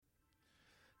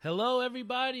Hello,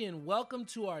 everybody, and welcome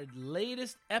to our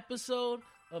latest episode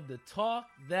of the Talk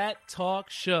That Talk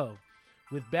Show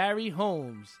with Barry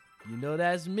Holmes. You know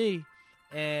that's me.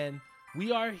 And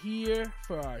we are here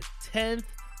for our 10th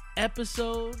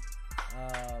episode.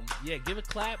 Give a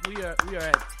clap. We are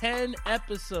at 10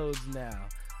 episodes now.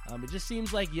 It just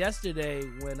seems like yesterday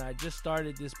when I just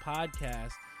started this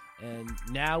podcast, and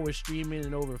now we're streaming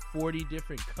in over 40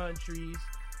 different countries.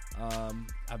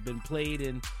 I've been played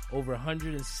in over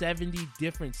 170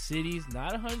 different cities,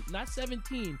 not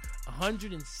 17,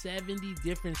 170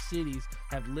 different cities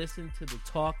have listened to the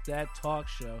Talk That Talk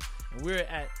Show. And we're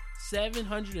at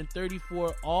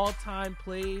 734 all-time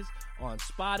plays on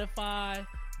Spotify,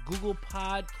 Google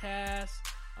Podcasts.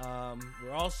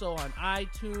 We're also on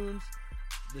iTunes.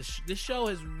 This show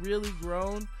has really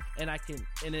grown, and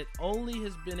it only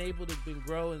has been able to been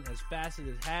growing as fast as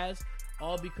it has,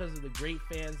 all because of the great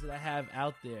fans that I have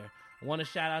out there. I want to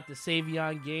shout out to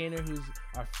Savion Gaynor, who's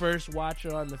our first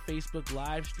watcher on the Facebook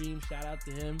live stream. Shout out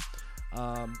to him.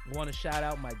 I want to shout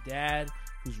out my dad,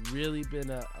 who's really been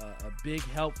a big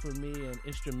help for me and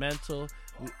instrumental.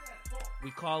 We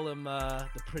call him the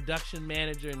production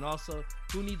manager, and also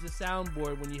who needs a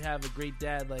soundboard when you have a great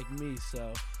dad like me.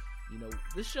 So,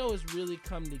 this show has really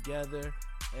come together,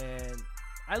 and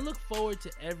I look forward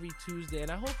to every Tuesday, and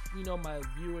I hope, my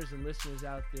viewers and listeners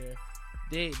out there,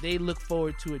 they look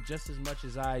forward to it just as much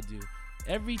as I do.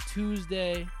 Every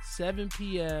Tuesday, 7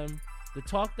 p.m., the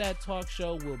Talk That Talk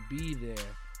Show will be there.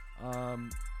 I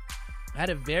had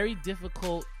a very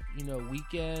difficult,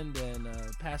 weekend and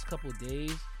past couple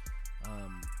days.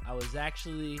 I was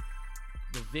actually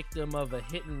the victim of a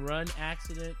hit-and-run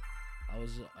accident. I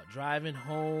was driving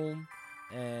home,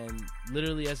 and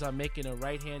literally as I'm making a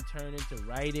right-hand turn into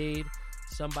Rite Aid,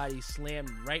 somebody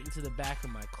slammed right into the back of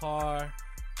my car.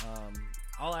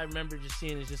 All I remember just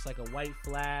seeing is just like a white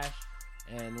flash,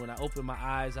 and when I opened my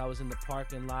eyes, I was in the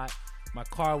parking lot. My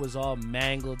car was all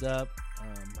mangled up.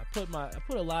 I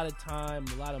put a lot of time,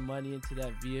 a lot of money into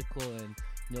that vehicle, and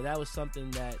that was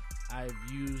something that I've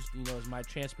used, as my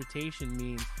transportation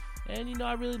means. And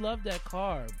I really loved that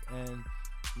car, and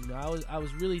I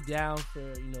was really down for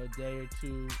a day or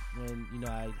two when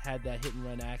I had that hit and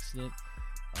run accident.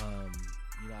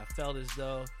 I felt as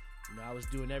though I was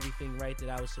doing everything right that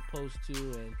I was supposed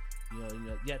to,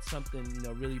 and yet something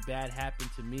really bad happened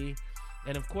to me.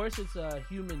 And of course, it's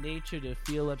human nature to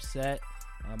feel upset.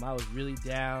 I was really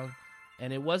down,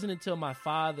 and it wasn't until my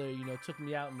father took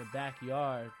me out in the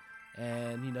backyard,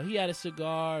 and he had a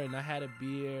cigar and I had a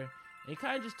beer, and he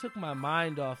kind of just took my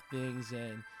mind off things,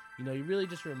 and he really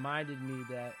just reminded me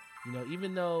that,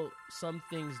 even though some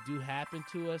things do happen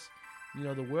to us,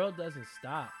 the world doesn't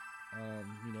stop.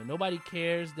 Nobody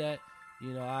cares that,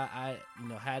 I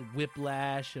had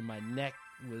whiplash and my neck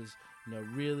was,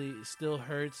 really still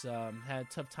hurts. Had a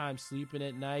tough time sleeping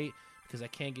at night because I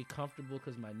can't get comfortable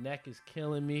because my neck is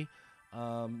killing me.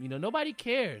 Nobody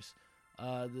cares.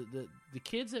 The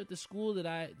kids at the school that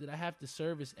I have to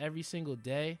service every single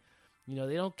day,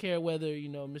 they don't care whether,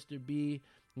 Mr. B,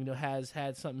 has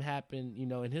had something happen,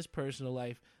 in his personal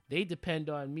life. They depend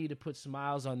on me to put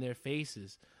smiles on their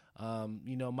faces.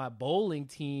 My bowling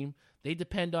team, they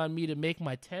depend on me to make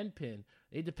my 10-pin.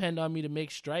 They depend on me to make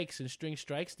strikes and string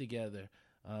strikes together.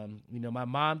 My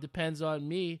mom depends on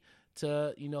me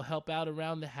to, help out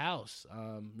around the house.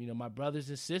 My brothers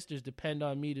and sisters depend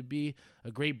on me to be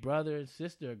a great brother and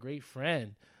sister, a great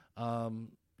friend. A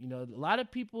lot of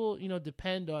people,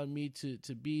 depend on me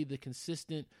to be the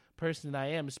consistent person that I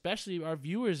am, especially our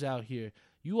viewers out here.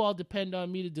 You all depend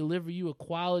on me to deliver you a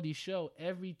quality show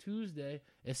every Tuesday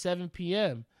at 7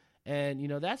 p.m. And,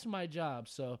 that's my job.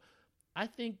 So I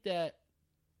think that,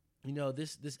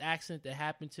 this accident that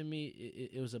happened to me,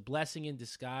 it was a blessing in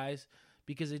disguise,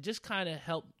 because it just kind of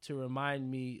helped to remind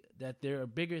me that there are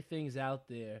bigger things out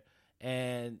there.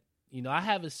 And, I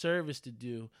have a service to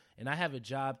do, and I have a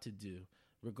job to do.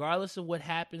 Regardless of what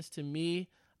happens to me,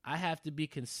 I have to be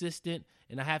consistent,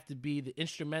 and I have to be the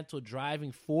instrumental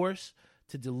driving force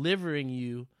to delivering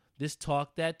you this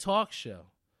Talk That Talk Show.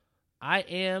 I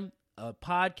am a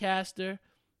podcaster.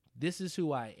 This is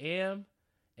who I am,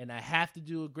 and I have to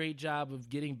do a great job of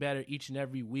getting better each and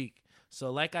every week.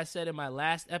 So like I said in my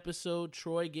last episode,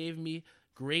 Troy gave me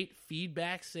great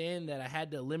feedback saying that I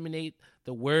had to eliminate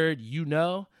the word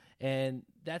and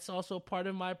that's also part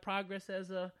of my progress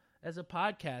as a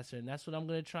podcaster, and that's what I'm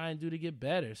going to try and do to get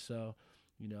better. So,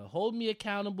 hold me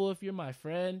accountable if you're my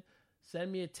friend.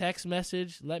 Send me a text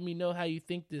message. Let me know how you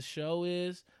think this show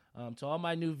is. To all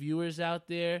my new viewers out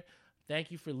there,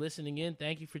 thank you for listening in.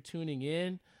 Thank you for tuning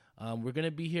in. We're going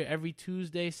to be here every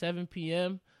Tuesday, 7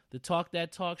 p.m. The Talk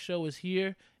That Talk Show is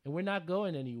here, and we're not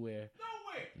going anywhere.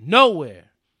 Nowhere.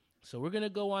 So we're going to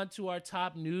go on to our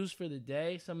top news for the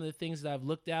day, some of the things that I've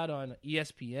looked at on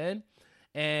ESPN.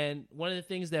 And one of the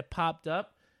things that popped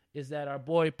up is that our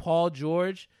boy Paul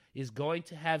George is going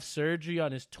to have surgery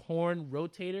on his torn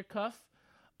rotator cuff.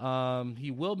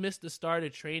 He will miss the start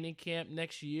of training camp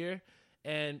next year.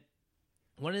 And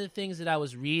one of the things that I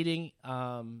was reading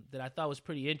that I thought was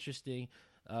pretty interesting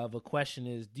of a question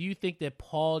is, do you think that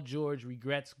Paul George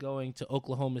regrets going to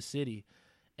Oklahoma City?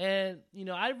 And,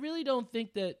 I really don't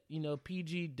think that,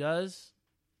 PG does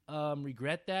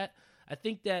regret that. I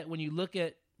think that when you look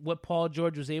at what Paul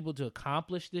George was able to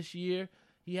accomplish this year,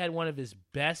 he had one of his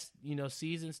best,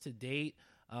 seasons to date.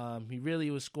 He really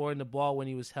was scoring the ball when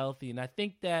he was healthy. And I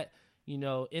think that,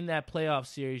 in that playoff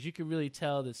series, you could really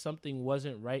tell that something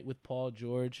wasn't right with Paul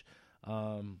George.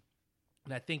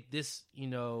 And I think this,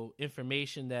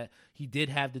 information that he did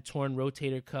have the torn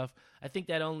rotator cuff, I think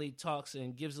that only talks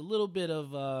and gives a little bit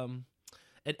of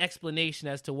an explanation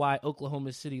as to why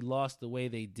Oklahoma City lost the way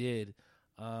they did.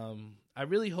 I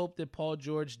really hope that Paul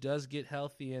George does get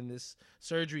healthy and this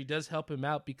surgery does help him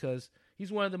out, because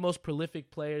he's one of the most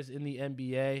prolific players in the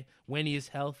NBA when he is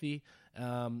healthy.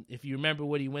 If you remember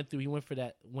what he went through, he went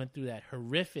through that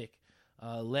horrific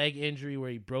leg injury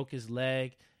where he broke his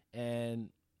leg, and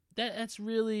that's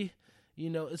really,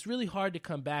 it's really hard to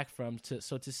come back from.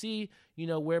 So to see,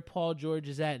 where Paul George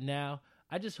is at now,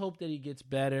 I just hope that he gets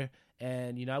better,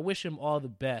 and, I wish him all the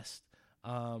best.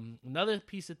 Another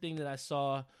piece of thing that I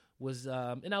saw was,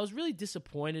 and I was really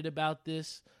disappointed about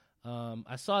this.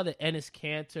 I saw that Enes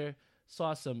Kanter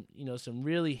saw some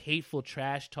really hateful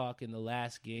trash talk in the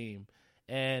last game.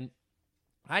 And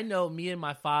I know me and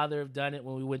my father have done it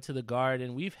when we went to the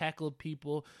Garden. We've heckled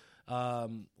people.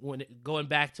 Going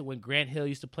back to when Grant Hill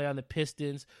used to play on the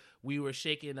Pistons, we were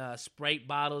shaking Sprite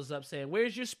bottles up saying,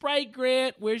 "Where's your Sprite,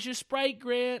 Grant? Where's your Sprite,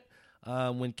 Grant?"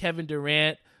 When Kevin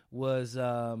Durant was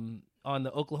on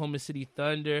the Oklahoma City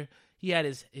Thunder, he had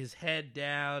his head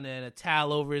down and a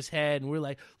towel over his head, and we're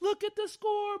like, "Look at the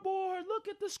scoreboard! Look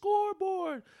at the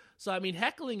scoreboard!" So,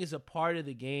 heckling is a part of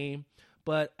the game,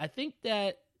 but I think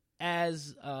that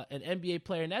as an NBA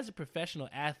player and as a professional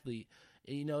athlete,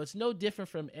 it's no different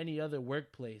from any other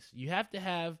workplace. You have to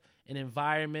have an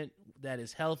environment that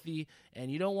is healthy,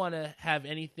 and you don't want to have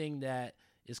anything that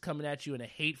is coming at you in a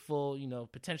hateful,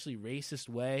 potentially racist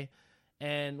way.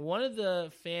 And one of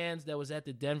the fans that was at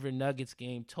the Denver Nuggets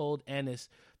game told Enes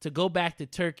to go back to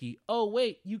Turkey. Oh,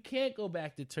 wait, you can't go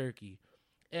back to Turkey.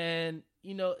 And,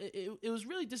 it was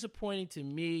really disappointing to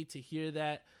me to hear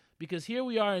that, because here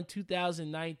we are in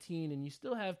 2019, and you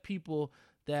still have people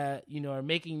that, are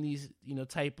making these,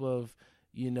 type of,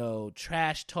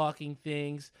 trash talking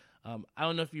things. I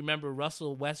don't know if you remember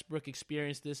Russell Westbrook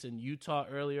experienced this in Utah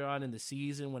earlier on in the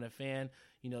season when a fan,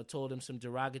 told him some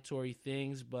derogatory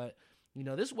things. But,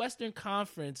 this Western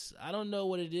Conference, I don't know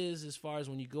what it is as far as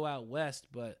when you go out west,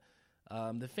 but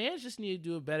the fans just need to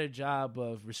do a better job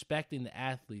of respecting the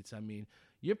athletes.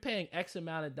 You're paying X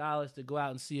amount of dollars to go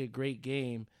out and see a great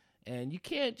game, and you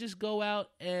can't just go out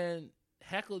and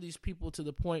heckle these people to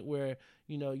the point where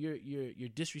you're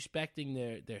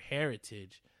disrespecting their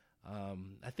heritage.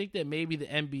 I think that maybe the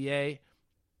NBA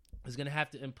is going to have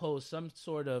to impose some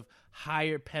sort of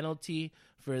higher penalty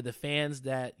for the fans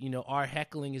that are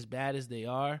heckling as bad as they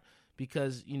are,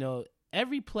 because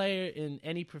every player in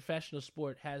any professional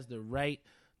sport has the right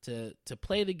to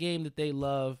play the game that they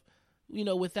love,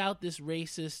 without this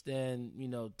racist and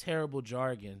terrible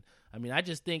jargon. I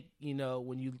just think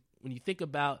when you think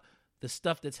about the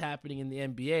stuff that's happening in the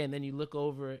NBA, and then you look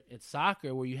over at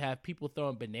soccer where you have people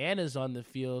throwing bananas on the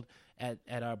field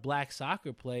at our black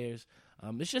soccer players.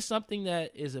 It's just something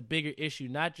that is a bigger issue,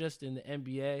 not just in the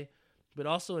NBA, but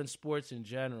also in sports in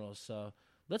general. So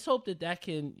let's hope that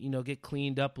can, get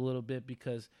cleaned up a little bit,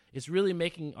 because it's really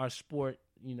making our sport,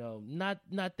 not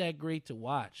that great to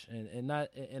watch. And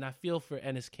I feel for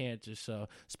Enes Kanter, so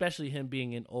especially him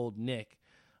being an old Knick.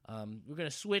 We're going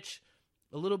to switch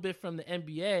a little bit from the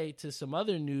NBA to some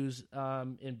other news.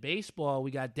 In baseball,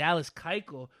 we got Dallas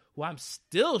Keuchel, who I'm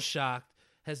still shocked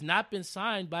has not been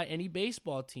signed by any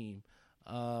baseball team.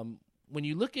 When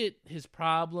you look at his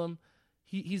problem,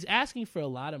 he's asking for a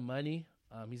lot of money.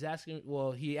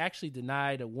 He actually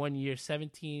denied a 1-year,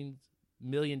 $17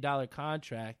 million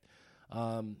contract.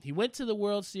 He went to the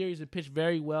World Series and pitched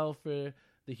very well for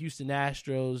the Houston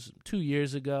Astros 2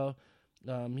 years ago.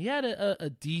 He had a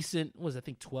decent,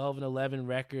 12-11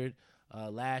 record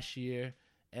last year.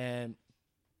 And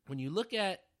when you look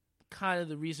at kind of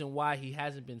the reason why he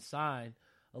hasn't been signed,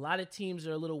 a lot of teams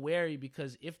are a little wary,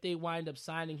 because if they wind up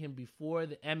signing him before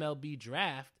the MLB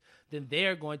draft, then they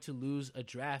are going to lose a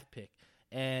draft pick.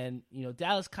 And,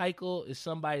 Dallas Keuchel is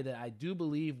somebody that I do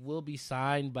believe will be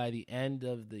signed by the end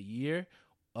of the year,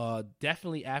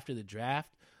 definitely after the draft.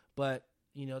 But,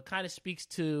 it kind of speaks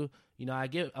to, I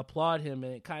applaud him,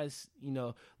 and it kind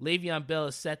of, Le'Veon Bell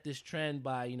has set this trend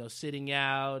by, sitting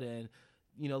out, and,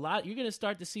 you're going to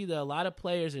start to see that a lot of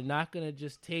players are not going to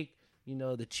just take,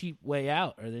 the cheap way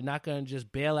out, or they're not going to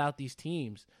just bail out these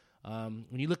teams. When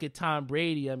you look at Tom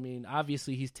Brady, I mean,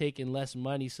 obviously he's taking less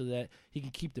money so that he can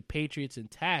keep the Patriots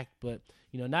intact. But,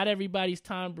 not everybody's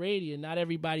Tom Brady, and not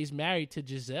everybody's married to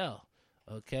Giselle.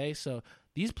 Okay, so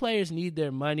these players need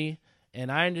their money,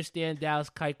 and I understand Dallas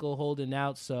Keuchel holding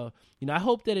out. So, I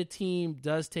hope that a team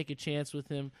does take a chance with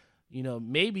him,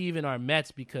 maybe even our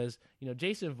Mets, because,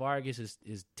 Jason Vargas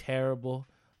is terrible.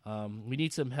 We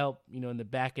need some help, in the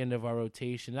back end of our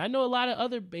rotation. And I know a lot of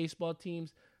other baseball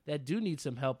teams that do need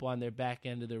some help on their back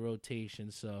end of the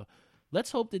rotation. So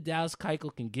let's hope that Dallas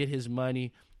Keuchel can get his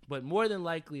money, but more than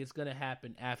likely it's going to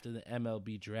happen after the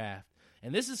MLB draft.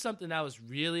 And this is something I was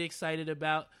really excited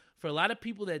about. For a lot of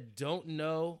people that don't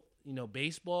know,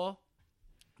 baseball,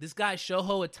 this guy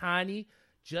Shohei Ohtani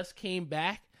just came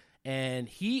back, and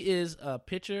he is a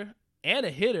pitcher and a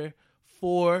hitter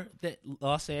for the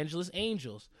Los Angeles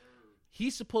Angels.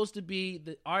 He's supposed to be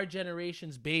our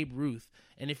generation's Babe Ruth.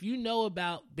 And if you know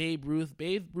about Babe Ruth,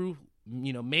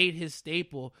 made his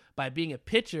staple by being a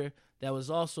pitcher that was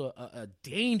also a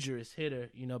dangerous hitter,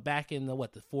 back in the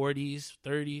 40s,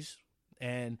 30s.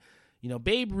 And,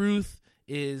 Babe Ruth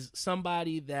is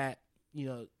somebody that,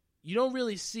 you don't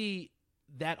really see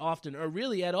that often or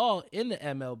really at all in the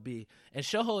MLB. And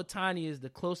Shohei Ohtani is the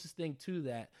closest thing to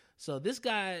that. So this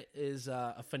guy is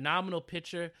a phenomenal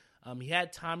pitcher. He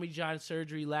had Tommy John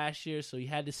surgery last year, so he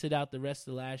had to sit out the rest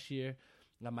of last year.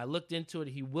 I looked into it.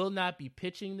 He will not be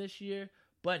pitching this year,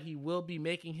 but he will be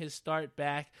making his start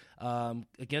back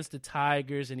against the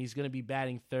Tigers, and he's going to be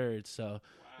batting third. So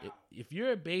if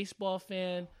you're a baseball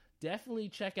fan, definitely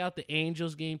check out the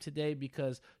Angels game today,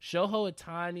 because Shohei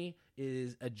Ohtani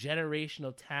is a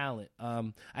generational talent.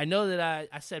 I know that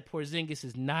I said Porzingis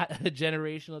is not a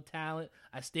generational talent.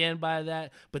 I stand by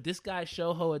that. But this guy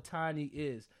Shohei Ohtani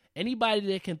is. Anybody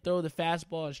that can throw the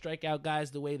fastball and strike out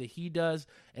guys the way that he does,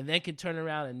 and then can turn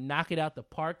around and knock it out the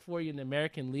park for you in the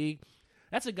American League,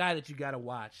 that's a guy that you got to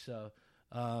watch. So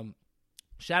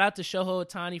shout out to Shohei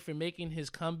Ohtani for making his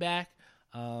comeback.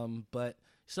 But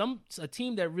a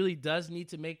team that really does need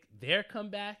to make their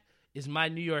comeback is my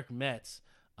New York Mets.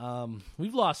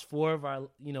 We've lost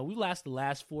we've lost the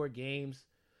last 4 games.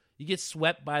 You get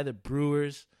swept by the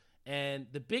Brewers. And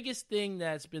the biggest thing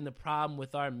that's been the problem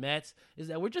with our Mets is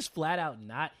that we're just flat out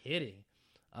not hitting.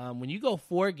 When you go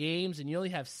 4 games and you only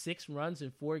have 6 runs in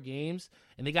 4 games,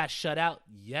 and they got shut out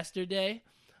yesterday,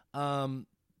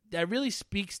 that really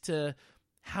speaks to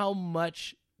how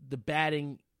much the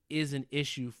batting is an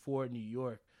issue for New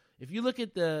York. If you look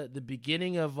at the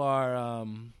beginning of our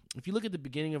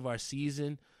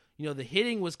season, the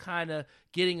hitting was kind of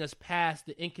getting us past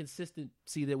the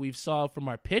inconsistency that we've saw from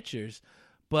our pitchers.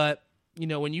 But,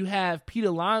 when you have Pete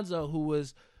Alonso, who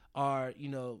was our,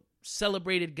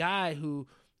 celebrated guy who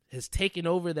has taken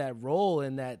over that role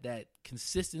and that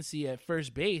consistency at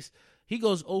first base, he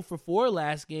goes 0 for 4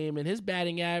 last game, and his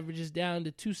batting average is down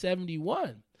to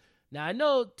 271. Now, I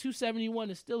know 271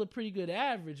 is still a pretty good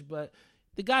average, but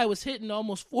the guy was hitting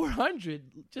almost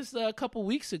 400 just a couple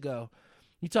weeks ago.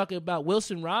 You talking about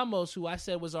Wilson Ramos, who I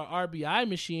said was our RBI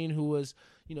machine, who was,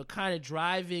 kind of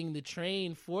driving the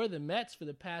train for the Mets for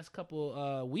the past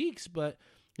couple weeks. But,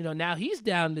 now he's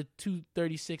down to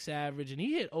 236 average, and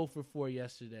he hit 0 for 4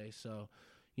 yesterday. So,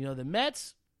 the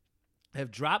Mets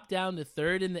have dropped down to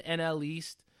 3rd in the NL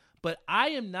East. But I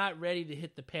am not ready to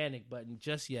hit the panic button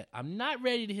just yet. I'm not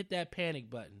ready to hit that panic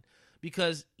button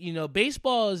because,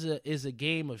 baseball is a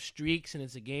game of streaks, and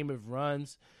it's a game of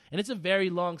runs, and it's a very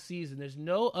long season. There's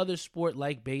no other sport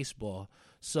like baseball.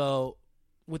 So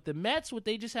with the Mets, what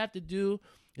they just have to do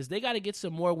is they got to get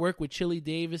some more work with Chili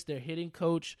Davis, their hitting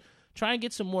coach, try and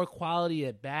get some more quality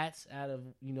at bats out of,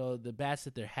 the bats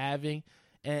that they're having,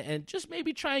 and just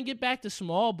maybe try and get back to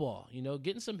small ball,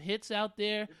 getting some hits out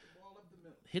there.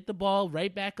 Hit the ball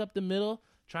right back up the middle.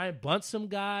 Try and bunt some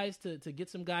guys to get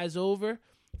some guys over.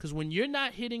 Because when you're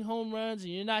not hitting home runs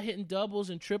and you're not hitting doubles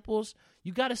and triples,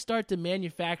 you got to start to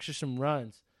manufacture some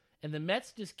runs. And the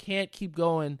Mets just can't keep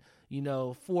going,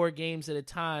 4 games at a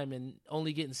time and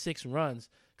only getting 6 runs.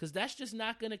 Because that's just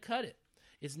not going to cut it.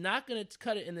 It's not going to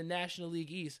cut it in the National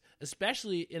League East,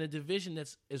 especially in a division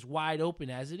that's as wide open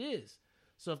as it is.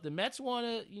 So if the Mets want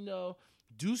to,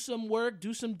 do some work,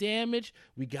 do some damage,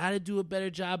 we got to do a better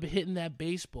job of hitting that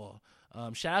baseball.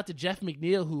 Shout out to Jeff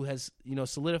McNeil, who has,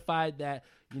 solidified that,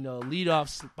 leadoff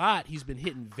spot, he's been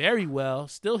hitting very well,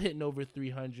 still hitting over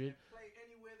 300. Play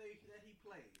anywhere that he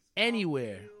plays.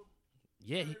 Anywhere. Outfield,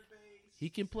 Yeah, third he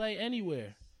base, can play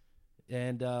anywhere.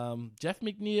 And Jeff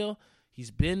McNeil,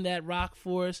 he's been that rock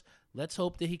for us. Let's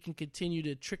hope that he can continue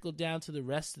to trickle down to the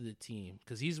rest of the team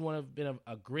because he's been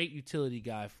a great utility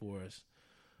guy for us.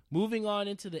 Moving on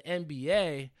into the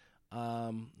NBA,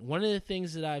 one of the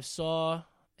things that I saw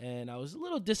and I was a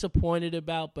little disappointed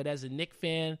about, but as a Knicks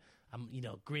fan, I'm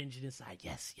cringing inside.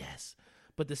 Yes.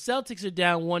 But the Celtics are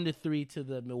down 1-3 to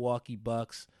the Milwaukee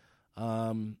Bucks.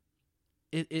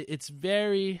 It's a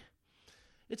very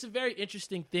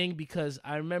interesting thing because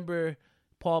I remember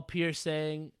Paul Pierce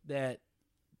saying that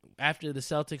after the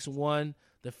Celtics won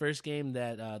the first game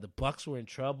that the Bucks were in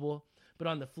trouble. But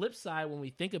on the flip side, when we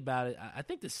think about it, I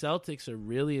think the Celtics are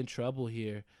really in trouble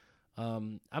here.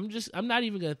 I'm not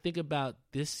even going to think about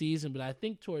this season, but I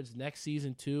think towards next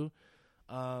season too.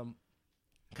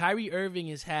 Kyrie Irving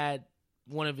has had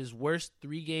one of his worst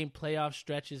 3-game playoff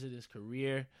stretches in his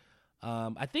career.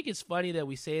 I think it's funny that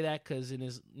we say that because in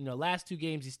his last 2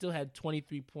 games, he still had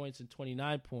 23 points and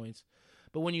 29 points.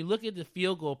 But when you look at the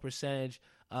field goal percentage,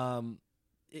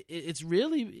 it's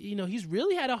really, he's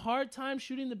really had a hard time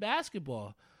shooting the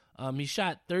basketball. He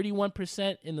shot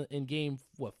 31% in game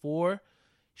 4,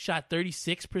 shot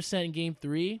 36% in game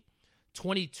 3,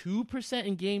 22%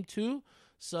 in game 2.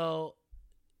 So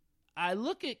I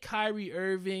look at Kyrie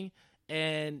Irving,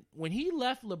 and when he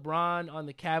left LeBron on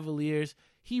the Cavaliers,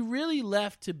 he really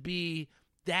left to be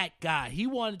that guy. He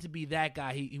wanted to be that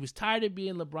guy. He was tired of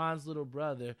being LeBron's little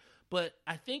brother. But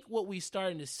I think what we're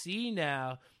starting to see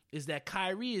now is that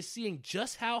Kyrie is seeing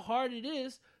just how hard it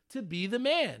is to be the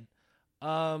man.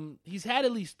 He's had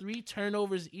at least 3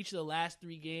 turnovers each of the last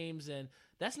 3 games, and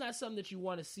that's not something that you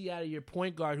want to see out of your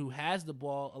point guard who has the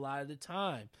ball a lot of the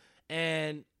time.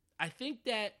 And I think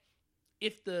that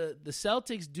if the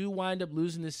Celtics do wind up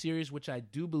losing this series, which I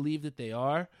do believe that they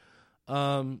are,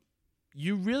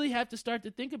 you really have to start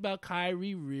to think about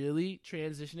Kyrie really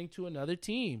transitioning to another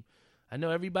team. I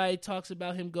know everybody talks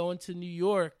about him going to New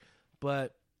York,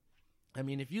 but I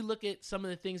mean, if you look at some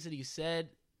of the things that he said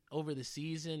over the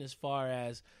season as far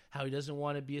as how he doesn't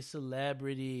want to be a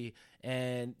celebrity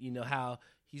and, how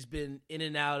he's been in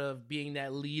and out of being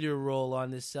that leader role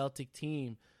on this Celtic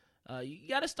team, you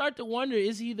got to start to wonder,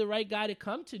 is he the right guy to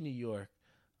come to New York?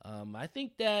 I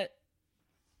think that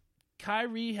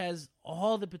Kyrie has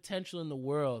all the potential in the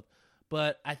world,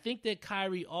 but I think that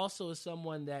Kyrie also is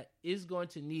someone that is going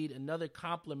to need another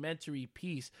complementary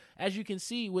piece, as you can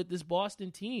see with this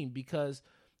Boston team, because,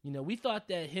 we thought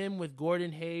that him with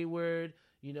Gordon Hayward,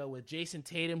 with Jason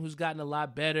Tatum, who's gotten a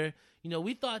lot better,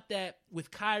 we thought that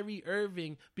with Kyrie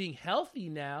Irving being healthy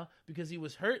now, because he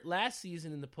was hurt last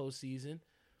season in the postseason,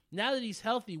 now that he's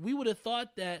healthy, we would have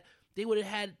thought that they would have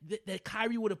had that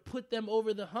Kyrie would have put them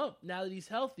over the hump now that he's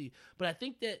healthy. But I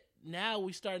think that now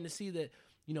we're starting to see that,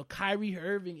 Kyrie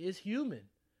Irving is human.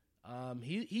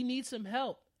 He needs some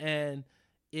help. And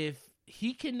if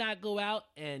he cannot go out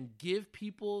and give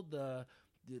people the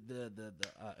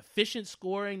efficient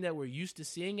scoring that we're used to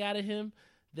seeing out of him,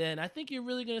 then I think you're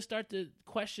really going to start to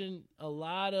question a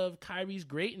lot of Kyrie's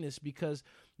greatness because,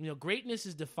 greatness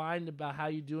is defined about how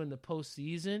you do in the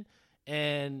postseason.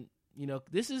 And,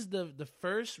 this is the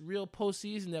first real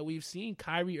postseason that we've seen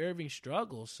Kyrie Irving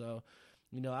struggle. So,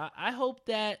 I hope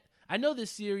that – I know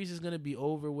this series is going to be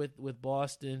over with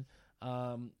Boston.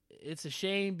 It's a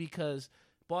shame because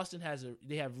Boston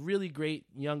they have really great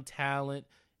young talent,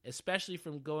 especially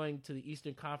from going to the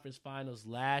Eastern Conference Finals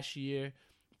last year.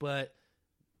 But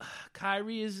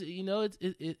Kyrie is,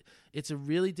 it's a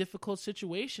really difficult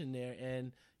situation there.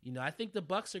 And, I think the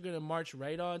Bucks are going to march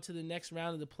right on to the next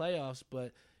round of the playoffs.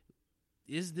 But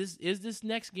is this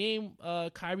next game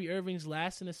Kyrie Irving's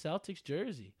last in a Celtics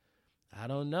jersey? I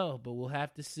don't know, but we'll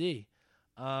have to see.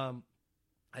 I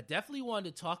definitely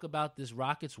wanted to talk about this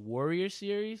Rockets-Warriors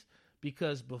series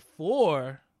because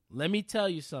let me tell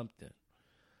you something.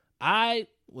 I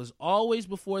was always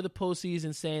before the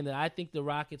postseason saying that I think the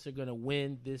Rockets are going to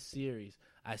win this series.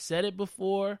 I said it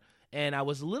before, and I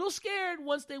was a little scared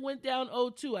once they went down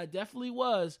 0-2. I definitely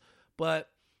was. But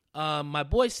my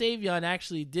boy Savion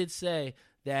actually did say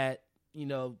that,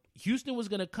 Houston was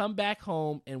going to come back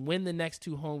home and win the next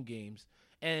 2 home games.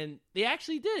 And they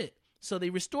actually did it. So they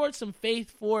restored some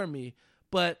faith for me.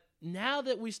 But now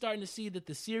that we're starting to see that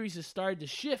the series has started to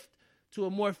shift to a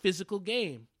more physical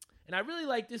game. And I really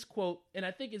like this quote, and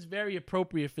I think it's very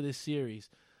appropriate for this series.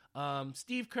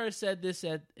 Steve Kerr said this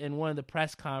in one of the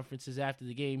press conferences after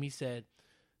the game. He said,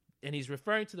 and he's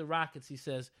referring to the Rockets, he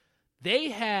says, they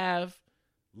have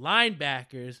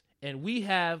linebackers and we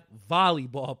have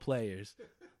volleyball players.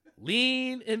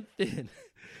 lean and thin.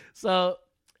 So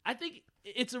I think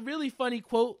it's a really funny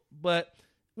quote, but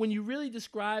when you really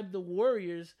describe the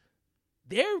Warriors,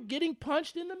 they're getting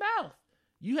punched in the mouth.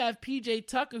 You have PJ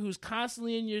Tucker, who's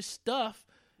constantly in your stuff.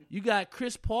 You got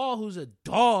Chris Paul, who's a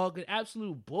dog, an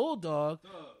absolute bulldog,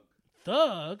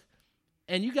 thug.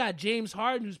 And you got James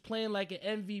Harden, who's playing like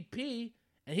an MVP,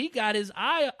 and he got his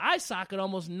eye socket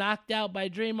almost knocked out by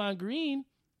Draymond Green.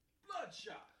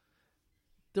 Bloodshot.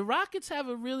 The Rockets have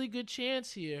a really good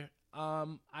chance here.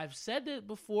 I've said that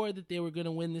before that they were going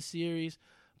to win the series,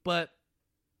 but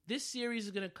this series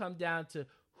is going to come down to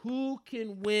who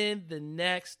can win the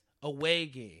next away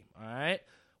game, all right?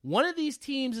 One of these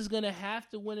teams is going to have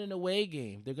to win an away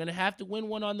game. They're going to have to win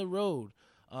one on the road.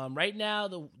 Right now,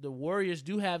 the Warriors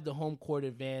do have the home court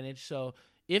advantage, so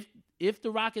if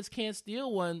the Rockets can't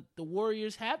steal one, the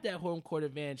Warriors have that home court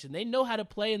advantage, and they know how to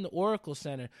play in the Oracle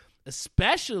Center,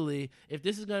 especially if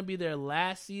this is going to be their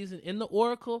last season in the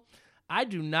Oracle. I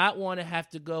do not want to have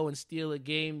to go and steal a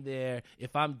game there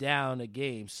if I'm down a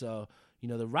game. So,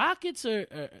 the Rockets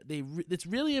it's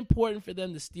really important for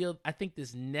them to steal, I think,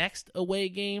 this next away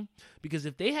game, because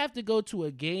if they have to go to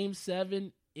a Game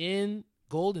 7 in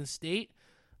Golden State,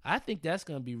 I think that's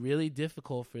going to be really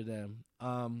difficult for them.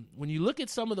 When you look at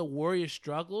some of the Warriors'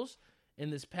 struggles in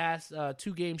this past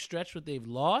 2-game stretch that they've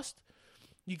lost,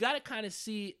 you got to kind of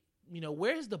see,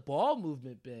 where has the ball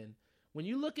movement been? When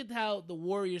you look at how the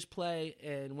Warriors play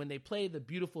and when they play the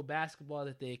beautiful basketball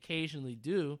that they occasionally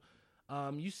do,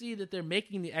 you see that they're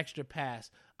making the extra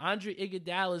pass. Andre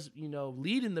Iguodala's,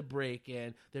 leading the break,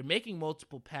 and they're making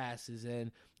multiple passes.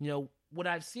 And, what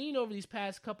I've seen over these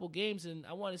past couple games, and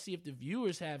I want to see if the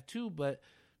viewers have too, but,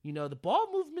 the ball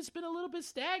movement's been a little bit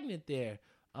stagnant there.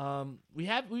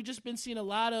 We've just been seeing a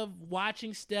lot of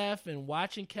watching Steph and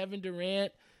watching Kevin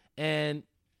Durant, and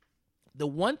the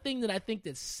one thing that I think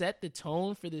that set the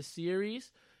tone for this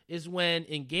series is when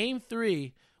in Game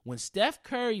 3, when Steph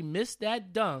Curry missed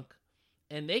that dunk,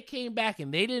 and they came back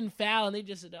and they didn't foul, and they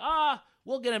just said,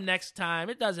 we'll get him next time.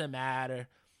 It doesn't matter.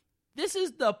 This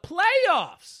is the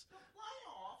playoffs.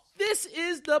 This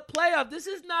is the playoff. This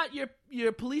is not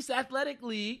your police athletic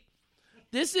league.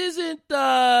 This isn't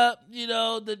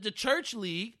the church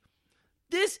league.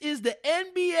 This is the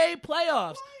NBA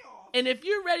playoffs. And if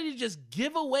you're ready to just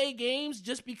give away games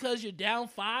just because you're down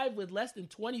 5 with less than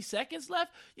 20 seconds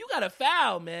left, you got to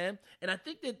foul, man. And I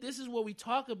think that this is what we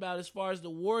talk about as far as the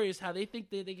Warriors, how they think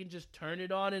that they can just turn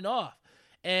it on and off.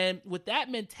 And with that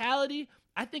mentality,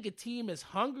 I think a team as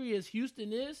hungry as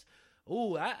Houston is,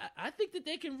 I think that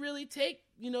they can really take,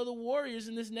 the Warriors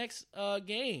in this next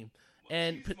game.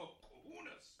 And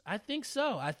I think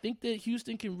so. I think that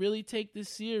Houston can really take this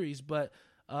series, but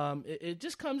it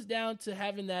just comes down to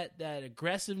having that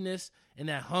aggressiveness and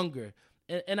that hunger.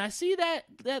 And I see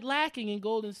that lacking in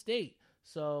Golden State.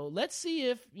 So let's see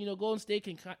if, Golden State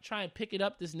can try and pick it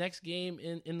up this next game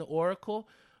in the Oracle.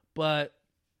 But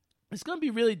it's going to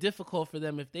be really difficult for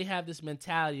them if they have this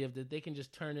mentality of that they can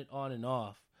just turn it on and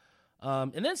off.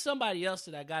 And then somebody else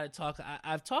that I got to talk,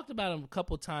 I've talked about him a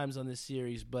couple times on this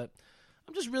series, but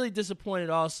I'm just really disappointed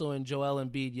also in Joel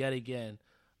Embiid yet again.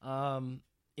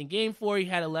 In Game 4, he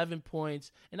had 11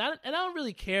 points, and I don't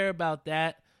really care about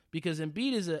that because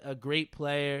Embiid is a great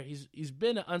player. He's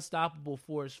been an unstoppable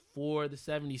force for the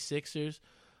 76ers,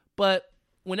 but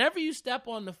whenever you step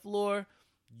on the floor,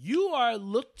 you are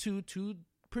looked to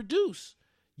produce.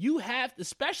 You have,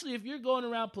 especially if you're going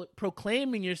around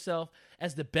proclaiming yourself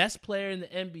as the best player in the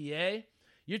NBA,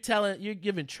 you're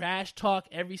giving trash talk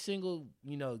every single,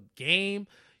 game.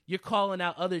 You're calling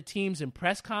out other teams in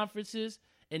press conferences,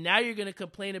 and now you're going to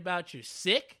complain about you're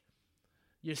sick?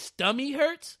 Your stomach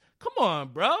hurts? Come on,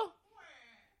 bro.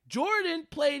 Jordan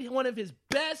played one of his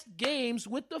best games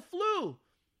with the flu.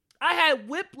 I had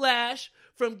whiplash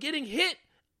from getting hit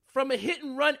from a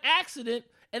hit-and-run accident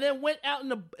and then went out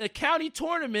in a county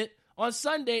tournament on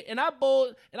Sunday, and I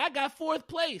bowled, and I got 4th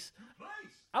place.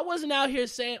 I wasn't out here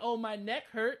saying, my neck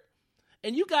hurt.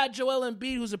 And you got Joel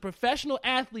Embiid, who's a professional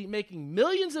athlete making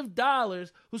millions of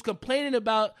dollars, who's complaining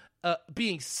about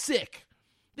being sick.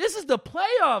 This is the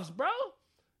playoffs, bro.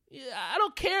 I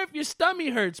don't care if your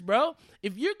stomach hurts, bro.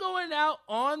 If you're going out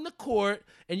on the court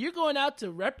and you're going out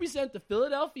to represent the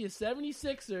Philadelphia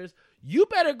 76ers, you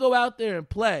better go out there and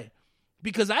play.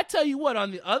 Because I tell you what,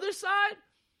 on the other side,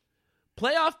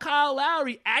 playoff Kyle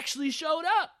Lowry actually showed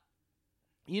up.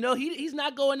 He's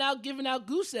not going out giving out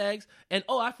goose eggs. And,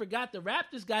 I forgot the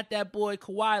Raptors got that boy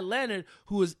Kawhi Leonard,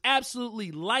 who is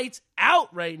absolutely lights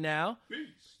out right now. Peace.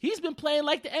 He's been playing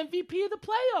like the MVP of the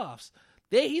playoffs.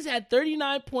 He's had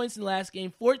 39 points in the last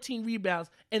game, 14 rebounds,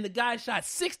 and the guy shot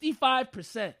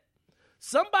 65%.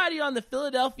 somebody on the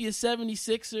Philadelphia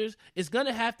 76ers is going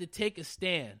to have to take a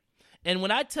stand. And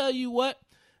when I tell you what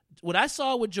I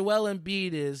saw with Joel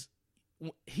Embiid is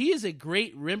he is a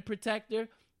great rim protector.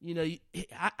 You know,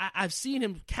 I've seen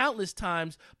him countless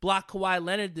times block Kawhi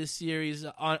Leonard this series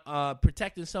on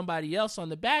protecting somebody else on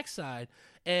the backside.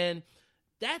 And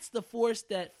that's the force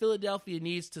that Philadelphia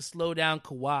needs to slow down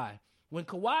Kawhi. When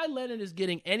Kawhi Leonard is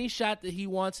getting any shot that he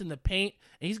wants in the paint,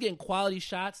 and he's getting quality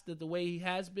shots the way he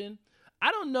has been,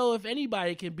 I don't know if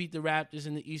anybody can beat the Raptors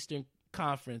in the Eastern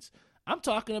Conference. I'm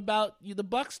talking about the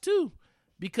Bucks too,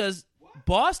 because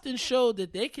Boston showed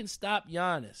that they can stop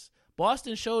Giannis.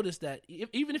 Boston showed us that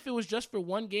even if it was just for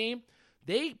one game,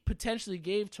 they potentially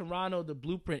gave Toronto the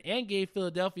blueprint and gave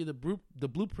Philadelphia the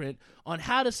blueprint on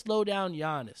how to slow down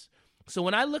Giannis. So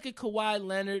when I look at Kawhi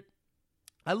Leonard,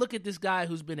 I look at this guy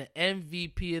who's been an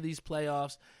MVP of these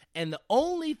playoffs, and the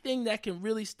only thing that can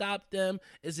really stop them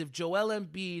is if Joel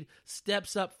Embiid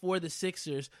steps up for the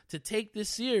Sixers to take this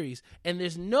series. And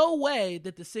there's no way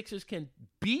that the Sixers can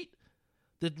beat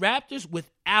the Raptors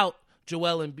without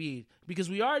Joel Embiid, because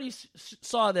we already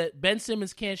saw that Ben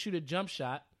Simmons can't shoot a jump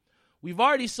shot. We've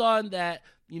already saw that,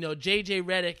 J.J.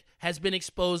 Redick has been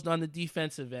exposed on the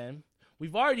defensive end.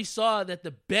 We've already saw that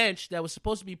the bench that was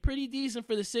supposed to be pretty decent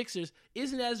for the Sixers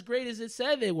isn't as great as it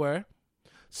said they were.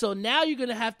 So now you're going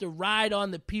to have to ride on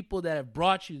the people that have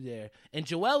brought you there. And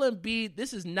Joel Embiid,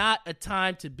 this is not a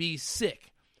time to be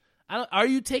sick. Are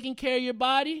you taking care of your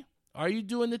body? Are you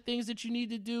doing the things that you need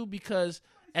to do? Because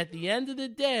at the end of the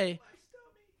day,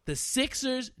 the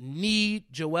Sixers need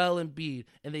Joel Embiid,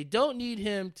 and they don't need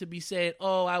him to be saying,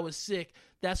 oh, I was sick,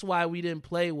 that's why we didn't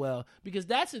play well, because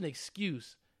that's an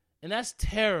excuse, and that's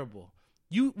terrible.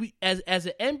 As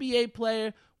an NBA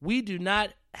player, we do not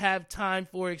have time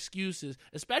for excuses,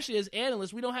 especially as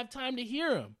analysts. We don't have time to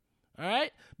hear them, all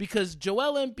right? Because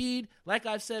Joel Embiid, like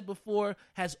I've said before,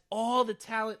 has all the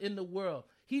talent in the world.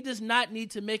 He does not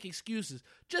need to make excuses.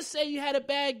 Just say you had a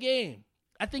bad game.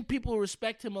 I think people will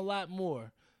respect him a lot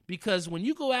more. Because when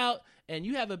you go out and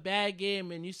you have a bad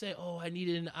game and you say, oh, I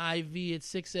needed an IV at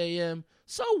 6 a.m.,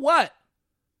 so what?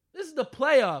 This is the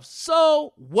playoffs.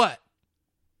 So what?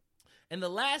 And the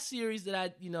last series that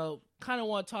I, kind of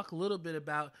want to talk a little bit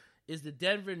about is the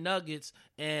Denver Nuggets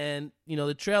and, the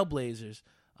Trailblazers.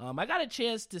 I got a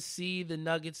chance to see the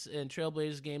Nuggets and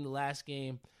Trailblazers game, the last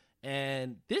game.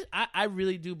 And I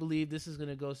really do believe this is going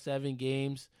to go 7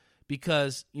 games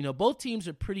because, both teams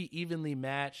are pretty evenly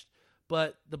matched.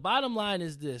 But the bottom line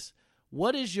is this.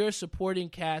 What is your supporting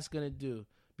cast going to do?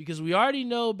 Because we already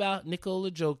know about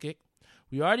Nikola Jokic.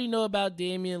 We already know about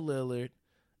Damian Lillard.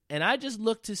 And I just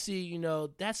look to see,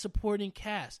 that supporting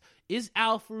cast. Is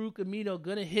Al-Farouq Amino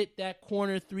going to hit that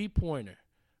corner three-pointer,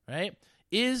 right?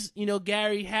 Is,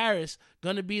 Gary Harris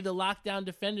going to be the lockdown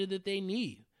defender that they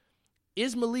need?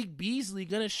 Is Malik Beasley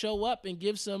going to show up and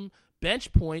give some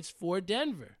bench points for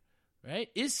Denver? Right?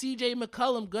 Is C.J.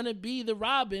 McCollum going to be the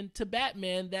Robin to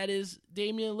Batman that is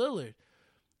Damian Lillard?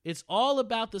 It's all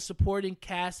about the supporting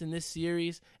cast in this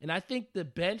series, and I think the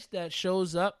bench that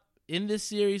shows up in this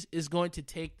series is going to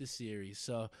take the series.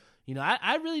 So,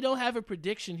 I really don't have a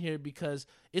prediction here because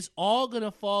it's all going to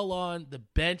fall on the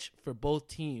bench for both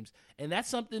teams, and that's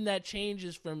something that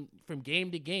changes from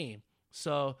game to game.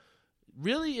 So,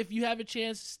 really, if you have a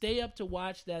chance, stay up to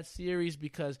watch that series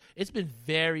because it's been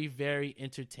very, very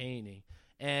entertaining.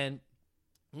 And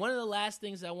one of the last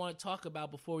things I want to talk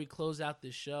about before we close out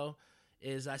this show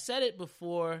is I said it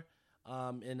before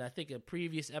in I think a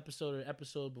previous episode or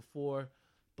episode before,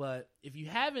 but if you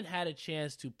haven't had a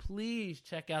chance to, please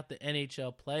check out the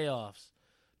NHL playoffs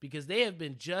because they have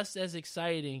been just as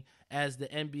exciting as the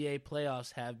NBA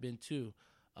playoffs have been too.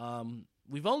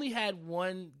 We've only had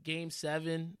one Game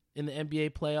 7 in the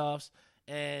NBA playoffs,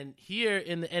 and here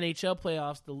in the NHL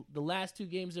playoffs, the last 2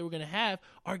 games that we're going to have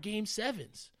are Game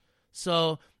 7s.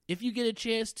 So if you get a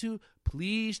chance to,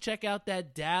 please check out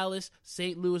that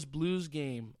Dallas-St. Louis Blues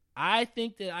game. I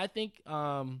think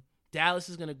Dallas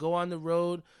is going to go on the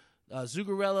road.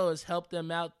 Zuccarello has helped them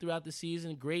out throughout the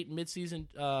season. Great midseason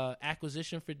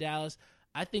acquisition for Dallas.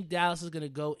 I think Dallas is going to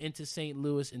go into St.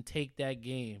 Louis and take that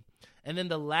game. And then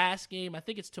the last game, I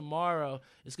think it's tomorrow,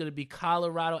 is going to be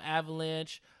Colorado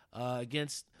Avalanche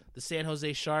against the San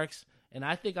Jose Sharks. And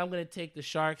I think I'm going to take the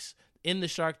Sharks in the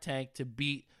Shark Tank to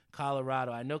beat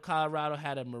Colorado. I know Colorado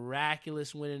had a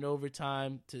miraculous win in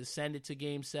overtime to send it to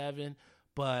Game 7,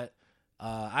 but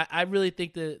I really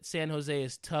think that San Jose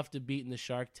is tough to beat in the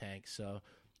Shark Tank. So,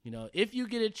 if you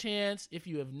get a chance, if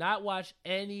you have not watched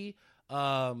any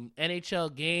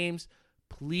NHL games,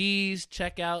 please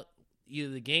check out either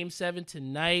the Game 7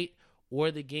 tonight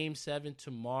or the Game 7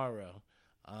 tomorrow.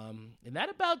 And that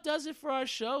about does it for our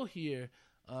show here.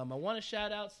 I want to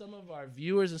shout out some of our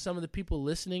viewers and some of the people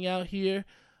listening out here.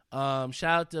 Shout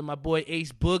out to my boy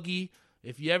Ace Boogie.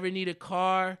 If you ever need a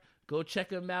car, go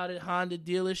check him out at Honda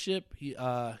dealership.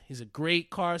 He's a great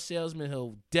car salesman.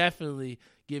 He'll definitely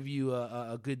give you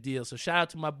a good deal. So shout out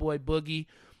to my boy Boogie.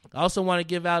 I also want to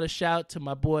give out a shout to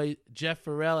my boy Jeff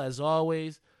Farrell, as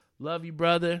always. Love you,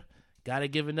 brother. Got to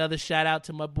give another shout out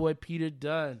to my boy Peter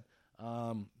Dunn.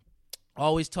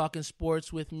 Always talking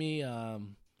sports with me.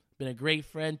 Been a great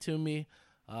friend to me.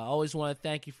 Always want to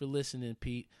thank you for listening,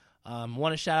 Pete.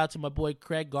 Want to shout out to my boy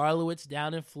Craig Garlowitz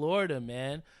down in Florida,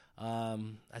 man.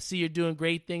 I see you're doing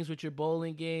great things with your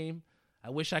bowling game. I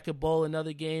wish I could bowl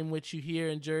another game with you here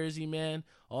in Jersey, man.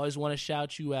 Always want to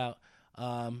shout you out.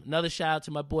 Another shout out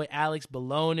to my boy Alex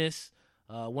Balonis,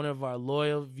 one of our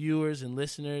loyal viewers and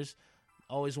listeners.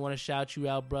 Always want to shout you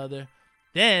out, brother.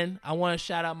 Then I want to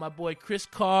shout out my boy Chris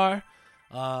Carr,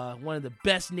 one of the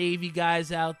best Navy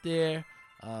guys out there.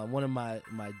 One of my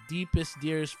deepest,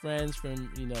 dearest friends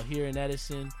from here in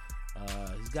Edison.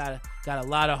 He's got a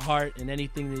lot of heart in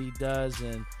anything that he does,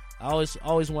 and I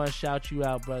always want to shout you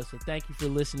out, brother. So thank you for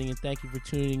listening and thank you for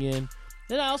tuning in.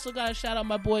 Then I also got to shout out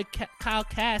my boy Kyle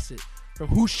Cassett from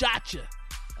Who Shot Ya?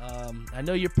 I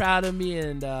know you're proud of me,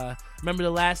 and remember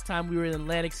the last time we were in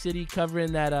Atlantic City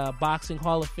covering that Boxing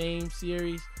Hall of Fame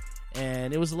series,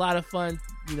 and it was a lot of fun,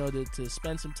 to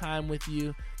spend some time with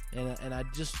you, and I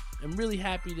just am really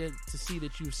happy to see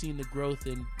that you've seen the growth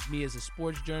in me as a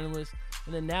sports journalist,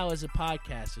 and then now as a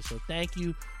podcaster. So thank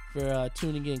you for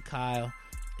tuning in, Kyle.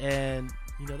 And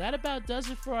that about does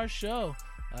it for our show.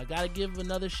 I got to give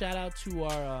another shout out to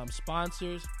our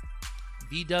sponsors,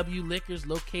 VW Liquors,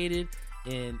 located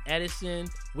in Edison,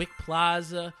 Wick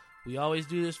Plaza. We always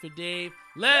do this for Dave.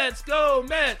 Let's go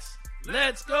Mets!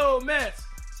 Let's go Mets!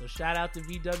 So shout out to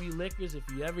VW Liquors. If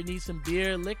you ever need some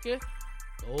beer or liquor,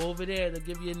 go over there. They'll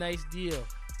give you a nice deal.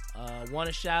 Want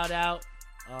to shout out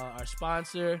our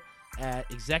sponsor at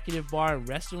Executive Bar and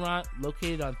Restaurant,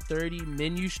 located on 30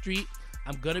 Menu Street.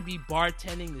 I'm going to be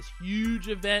bartending this huge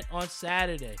event on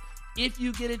Saturday. If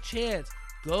you get a chance,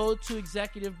 go to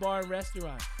Executive Bar and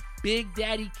Restaurant. Big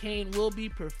Daddy Kane will be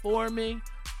performing.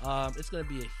 It's going to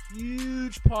be a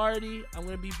huge party. I'm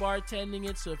going to be bartending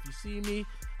it, so if you see me,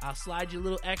 I'll slide you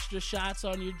little extra shots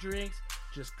on your drinks.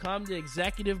 Just come to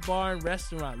Executive Bar and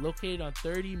Restaurant, located on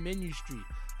 30 Menu Street.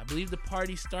 I believe the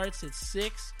party starts at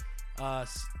 6 or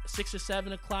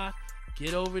 7 o'clock.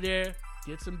 Get over there,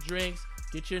 get some drinks,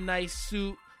 get your nice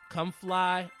suit, come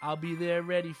fly. I'll be there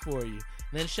ready for you.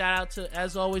 And then shout out to,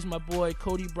 as always, my boy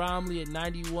Cody Bromley at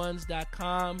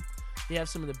 91s.com. They have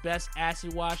some of the best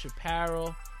acid wash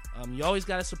apparel. You always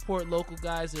got to support local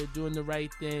guys that are doing the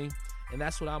right thing, and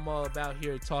that's what I'm all about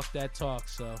here at Talk That Talk.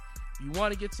 So if you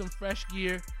want to get some fresh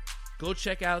gear, go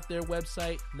check out their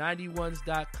website,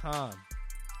 91s.com.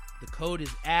 The code is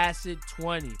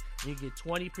ACID20, and you get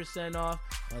 20% off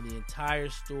on the entire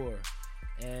store.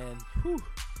 And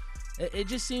it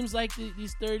just seems like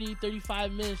these 30,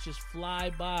 35 minutes just fly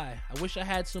by. I wish I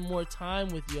had some more time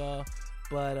with y'all,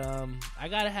 but I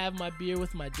got to have my beer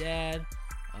with my dad.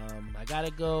 I got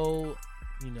to go,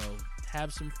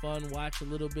 have some fun, watch a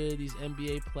little bit of these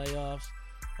NBA playoffs.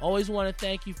 Always want to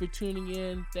thank you for tuning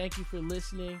in. Thank you for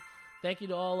listening. Thank you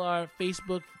to all our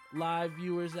Facebook Live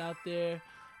viewers out there.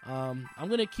 I'm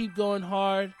going to keep going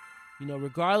hard.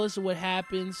 Regardless of what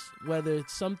happens, whether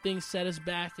some things set us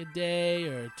back a day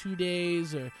or 2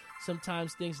 days, or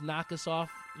sometimes things knock us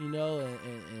off,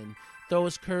 and throw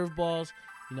us curveballs,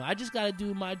 I just got to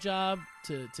do my job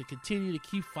to continue to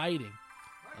keep fighting.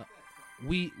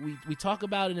 We talk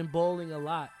about it in bowling a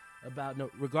lot, about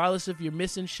regardless if you're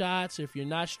missing shots or if you're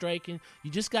not striking, you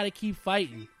just got to keep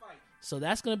fighting. So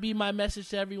that's going to be my message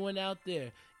to everyone out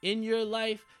there. In your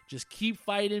life, just keep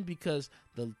fighting, because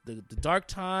the dark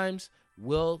times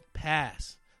will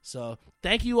pass. So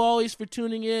thank you always for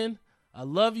tuning in. I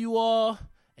love you all.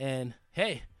 And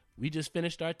hey, we just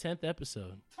finished our 10th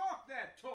episode.